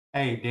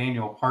Hey,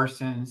 Daniel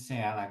Parsons,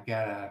 and I've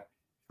got a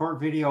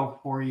short video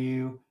for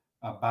you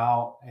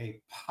about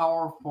a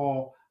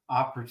powerful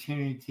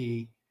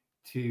opportunity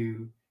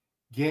to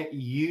get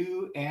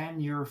you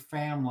and your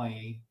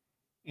family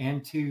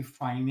into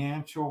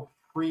financial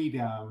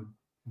freedom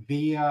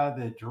via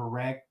the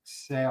direct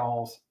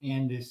sales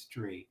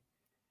industry.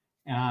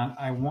 And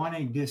I want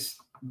to just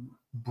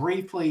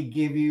briefly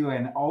give you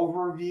an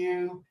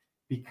overview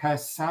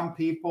because some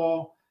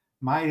people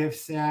might have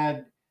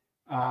said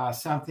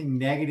something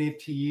negative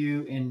to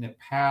you in the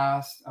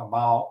past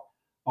about,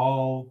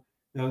 oh,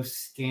 those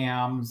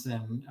scams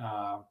and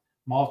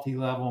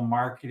multi-level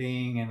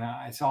marketing, and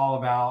it's all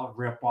about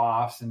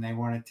rip-offs and they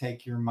want to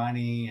take your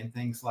money and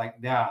things like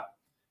that.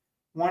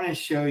 I want to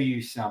show you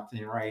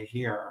something right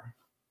here.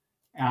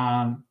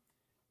 Um,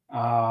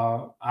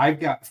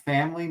 I've got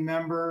family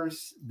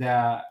members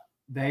that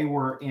they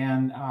were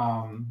in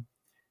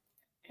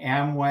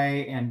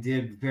Amway and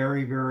did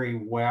very, very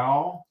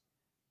well.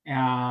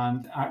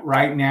 And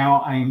right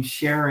now I'm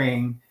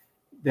sharing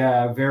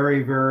the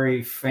very,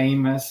 very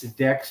famous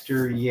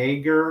Dexter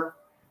Yeager.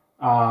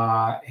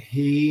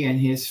 He and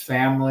his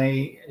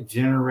family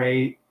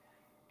generate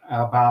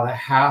about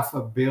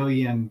 $500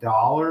 million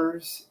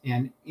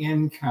in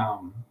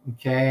income.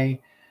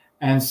 Okay.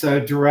 And so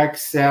direct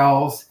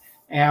sales,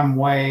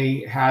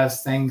 Amway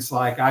has things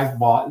like I've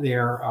bought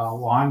their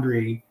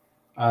laundry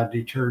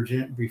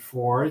detergent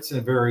before. It's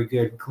a very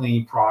good,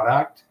 clean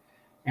product.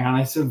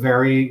 And it's a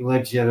very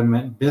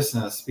legitimate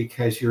business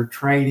because you're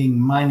trading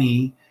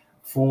money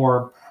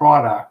for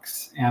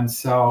products. And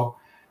so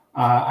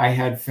I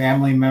had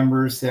family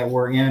members that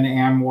were in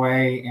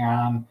Amway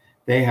and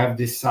they have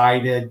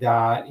decided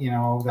that,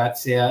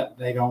 that's it.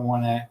 They don't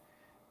want to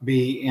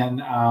be in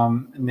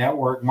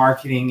network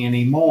marketing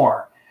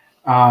anymore.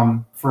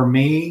 For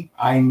me,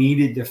 I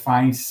needed to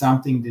find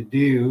something to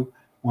do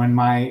when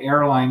my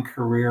airline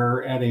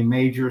career at a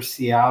major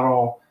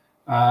Seattle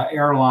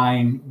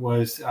airline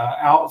was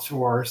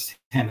outsourced,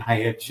 and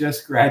I had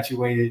just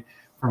graduated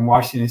from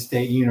Washington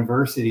State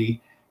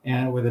University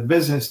and with a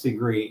business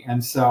degree.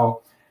 And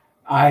so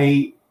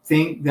I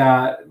think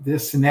that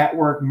this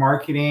network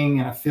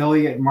marketing and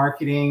affiliate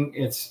marketing,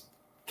 it's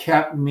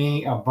kept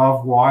me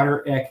above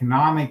water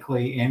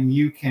economically, and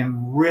you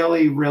can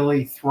really,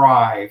 really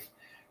thrive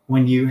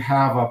when you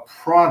have a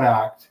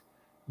product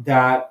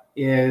that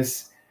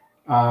is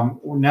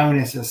known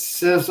as a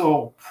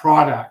sizzle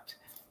product.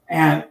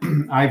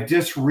 And I've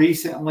just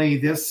recently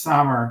this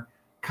summer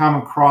come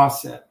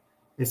across it.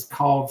 It's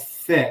called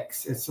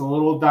pHix. It's a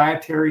little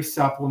dietary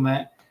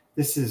supplement.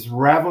 This is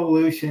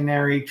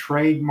revolutionary,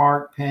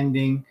 trademark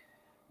pending,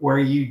 where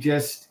you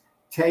just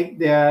take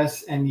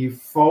this and you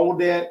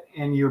fold it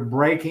and you're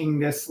breaking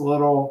this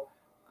little,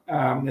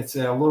 it's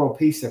a little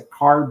piece of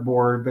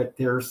cardboard, but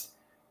there's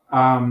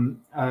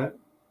a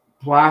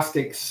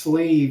plastic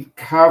sleeve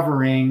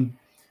covering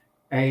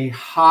a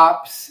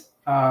hops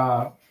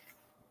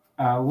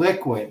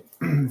liquid.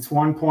 It's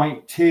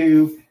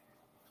 1.2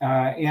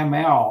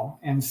 ml.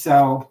 And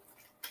so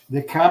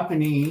the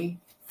company,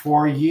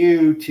 for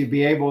you to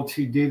be able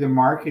to do the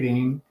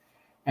marketing,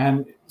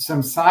 and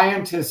some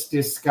scientists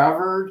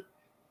discovered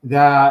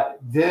that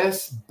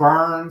this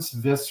burns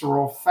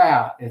visceral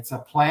fat. It's a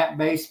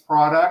plant-based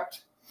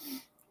product.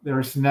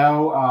 There's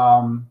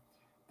no,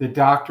 the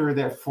doctor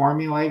that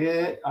formulated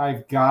it,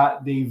 I've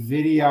got the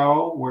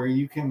video where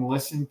you can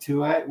listen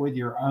to it with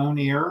your own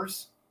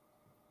ears.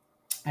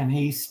 And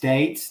he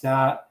states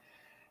that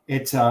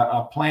it's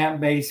a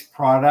plant-based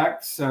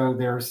product, so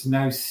there's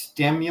no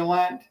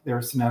stimulant,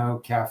 there's no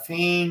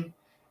caffeine,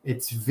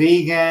 it's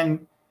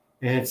vegan,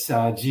 it's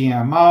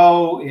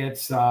GMO,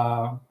 it's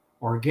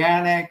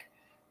organic.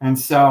 And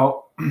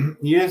so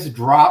you just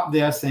drop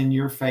this in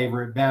your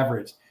favorite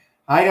beverage.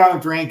 I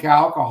don't drink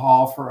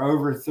alcohol for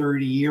over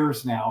 30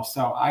 years now,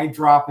 so I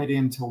drop it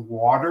into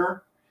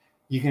water.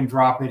 You can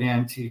drop it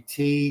into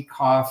tea,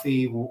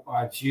 coffee,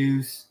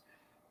 juice,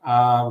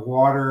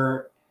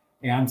 water.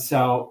 And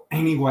so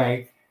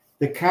anyway,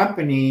 the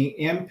company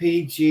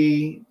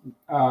MPG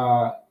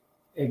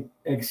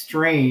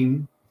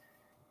Extreme,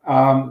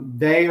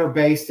 they are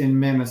based in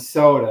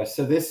Minnesota.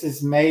 So this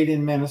is made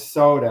in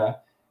Minnesota,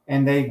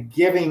 and they're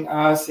giving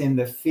us in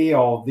the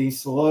field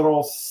these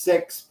little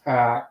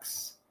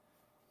 6-packs.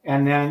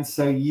 And then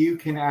so you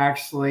can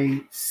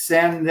actually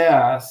send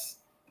this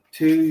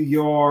to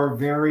your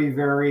very,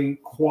 very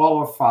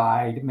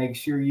qualified, make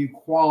sure you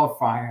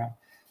qualify them,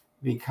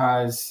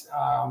 because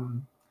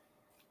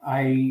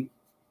I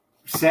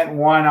sent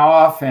one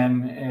off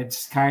and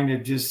it's kind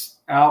of just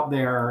out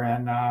there.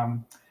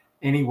 And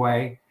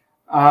anyway,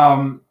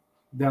 the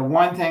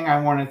one thing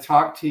I want to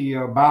talk to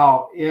you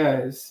about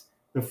is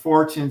the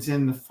fortunes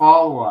in the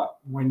follow-up.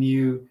 When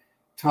you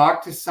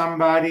talk to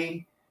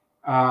somebody,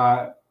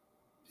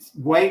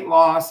 weight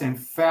loss and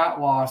fat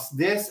loss,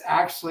 this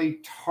actually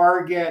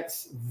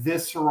targets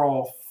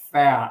visceral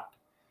fat,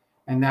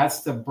 and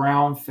that's the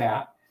brown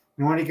fat.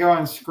 I want to go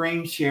on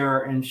screen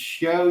share and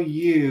show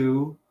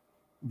you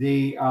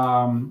the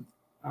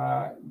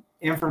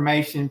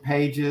information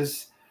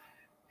pages.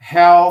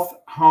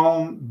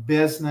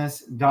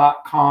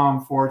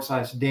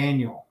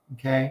 healthhomebusiness.com/Daniel.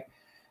 Okay.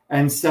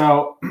 And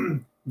so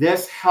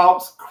this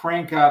helps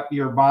crank up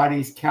your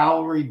body's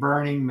calorie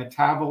burning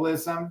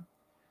metabolism.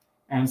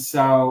 And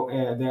so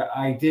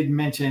I did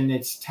mention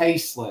it's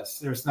tasteless.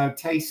 There's no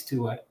taste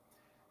to it.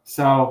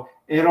 So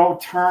it'll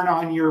turn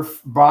on your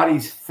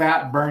body's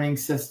fat burning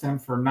system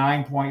for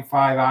 9.5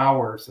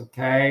 hours.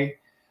 Okay.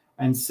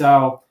 And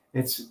so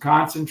it's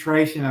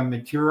concentration of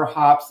mature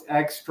hops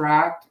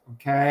extract.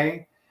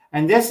 Okay.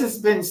 And this has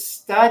been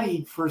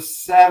studied for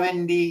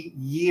 70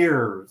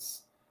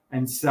 years.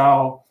 And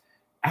so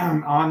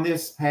on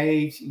this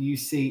page, you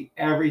see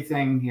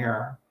everything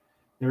here.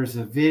 There's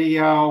a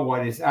video,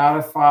 what is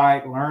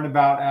Adafite, learn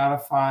about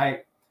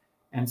Adafite.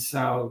 And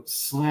so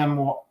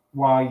slim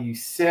while you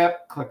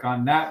sip, click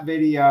on that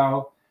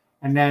video.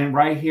 And then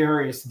right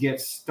here is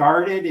get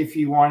started if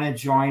you want to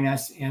join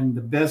us in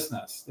the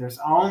business. There's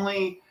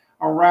only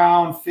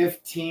around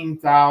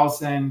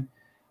 15,000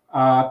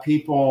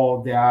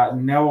 people that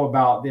know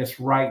about this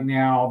right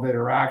now that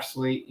are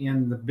actually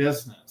in the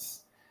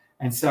business.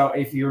 And so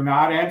if you're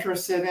not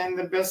interested in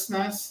the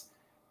business,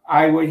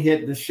 I would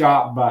hit the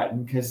shop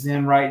button, because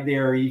then right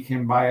there you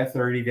can buy a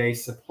 30-day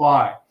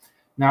supply.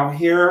 Now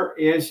here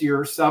is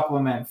your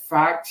supplement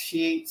fact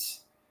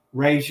sheets.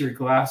 Raise your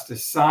glass to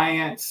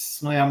science,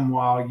 slim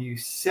while you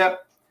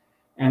sip.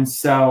 And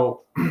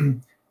so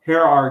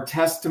here are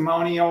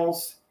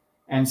testimonials.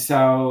 And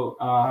so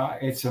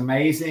it's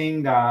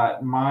amazing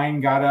that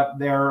mine got up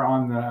there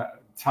on the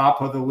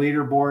top of the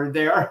leaderboard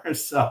there.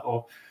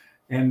 So,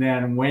 and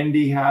then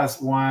Wendy has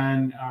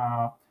one.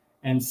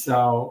 And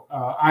so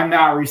I'm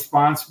not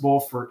responsible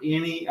for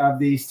any of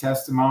these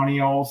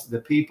testimonials. The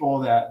people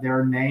that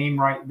their name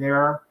right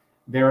there,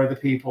 they're the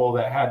people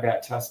that had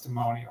that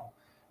testimonial.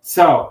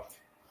 So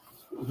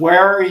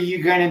where are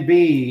you going to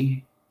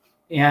be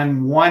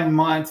in 1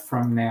 month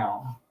from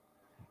now?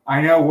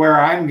 I know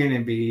where I'm going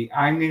to be.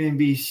 I'm going to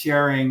be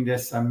sharing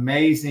this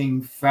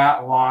amazing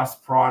fat loss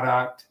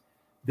product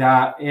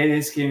that it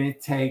is going to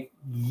take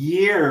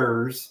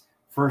years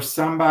for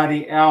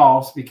somebody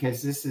else,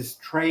 because this is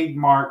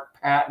trademark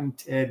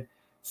patented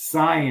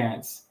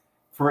science,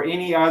 for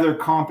any other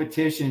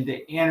competition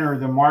to enter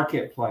the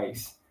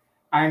marketplace.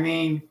 I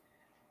mean,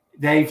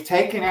 they've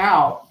taken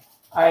out,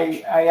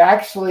 I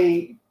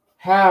actually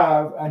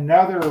have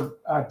another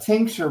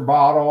tincture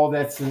bottle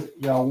that's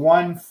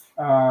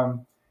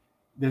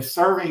the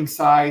serving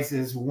size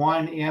is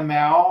 1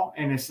 ml,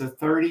 and it's a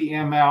 30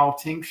 ml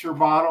tincture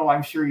bottle.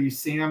 I'm sure you've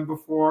seen them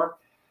before.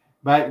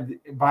 But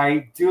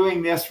by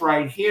doing this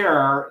right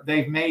here,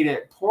 they've made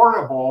it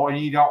portable, and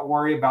you don't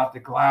worry about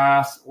the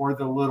glass or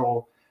the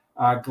little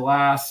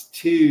glass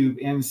tube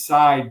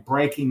inside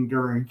breaking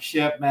during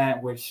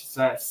shipment, which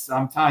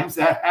sometimes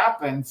that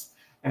happens.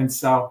 And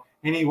so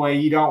anyway,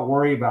 you don't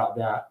worry about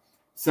that.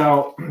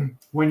 So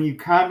when you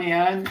come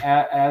in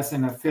as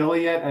an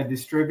affiliate, a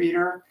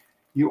distributor,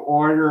 you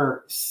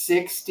order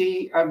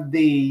 60 of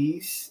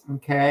these,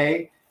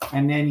 okay?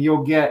 And then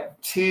you'll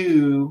get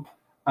 2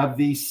 of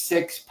these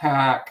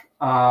 6-pack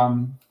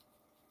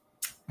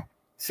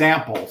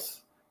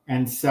samples.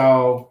 And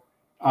so,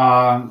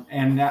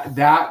 and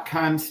that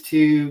comes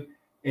to,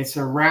 it's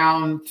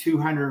around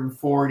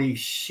 240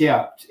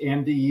 shipped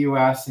into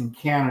US and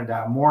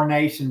Canada. More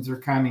nations are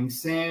coming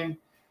soon.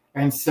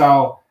 And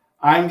so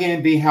I'm going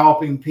to be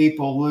helping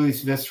people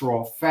lose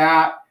visceral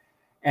fat.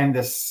 And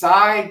the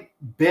side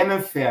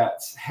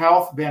benefits,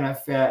 health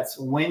benefits,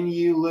 when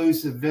you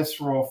lose the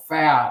visceral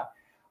fat,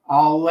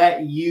 I'll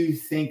let you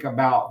think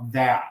about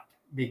that,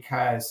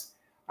 because,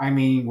 I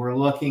mean, we're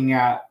looking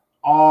at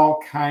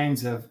all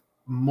kinds of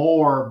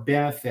more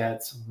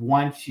benefits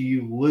once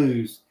you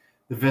lose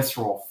the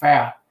visceral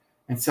fat.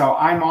 And so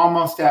I'm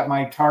almost at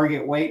my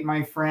target weight,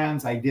 my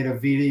friends. I did a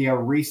video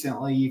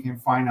recently you can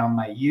find on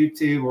my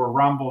YouTube or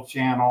Rumble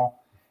channel,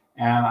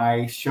 and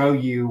I show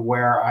you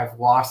where I've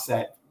lost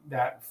that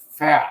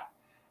fat.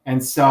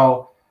 And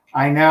so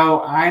I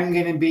know I'm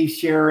going to be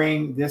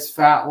sharing this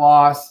fat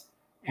loss,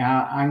 and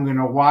I'm going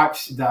to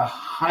watch the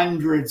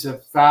hundreds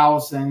of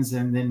thousands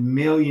and then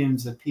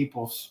millions of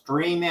people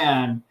stream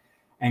in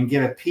and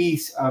get a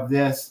piece of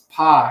this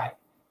pie,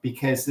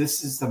 because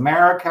this is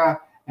America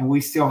and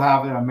we still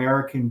have an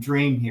American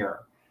dream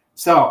here.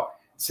 So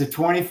it's the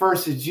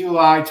 21st of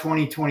July,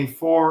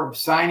 2024. I'm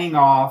signing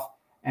off,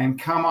 and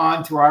come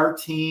on to our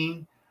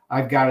team.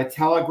 I've got a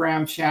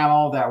Telegram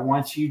channel that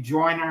once you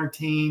join our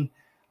team,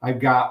 I've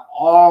got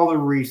all the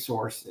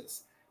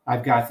resources.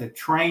 I've got the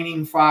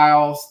training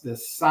files, the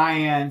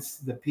science,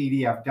 the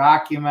PDF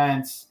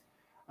documents.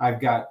 I've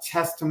got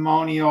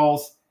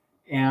testimonials,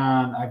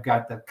 and I've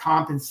got the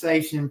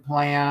compensation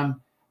plan.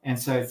 And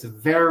so it's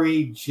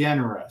very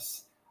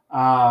generous.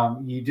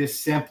 You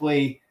just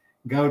simply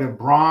go to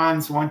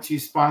bronze once you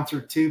sponsor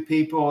 2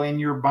 people in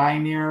your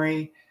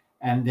binary.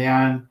 And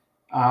then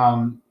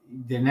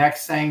the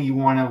next thing, you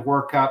want to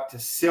work up to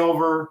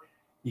silver.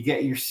 You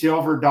get your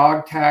silver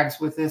dog tags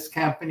with this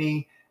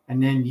company.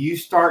 And then you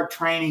start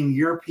training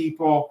your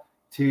people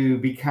to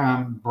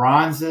become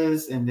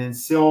bronzes and then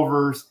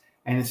silvers.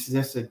 And it's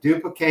just a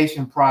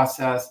duplication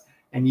process,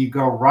 and you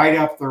go right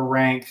up the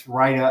ranks,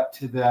 right up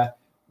to the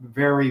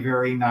very,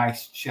 very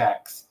nice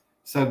checks.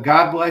 So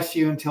God bless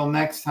you until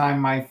next time,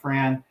 my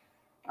friend.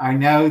 I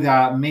know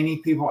that many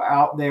people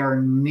out there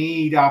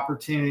need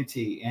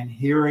opportunity, and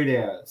here it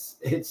is.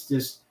 It's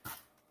just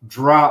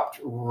dropped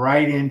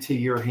right into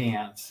your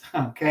hands.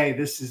 Okay,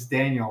 this is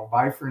Daniel.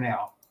 Bye for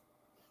now.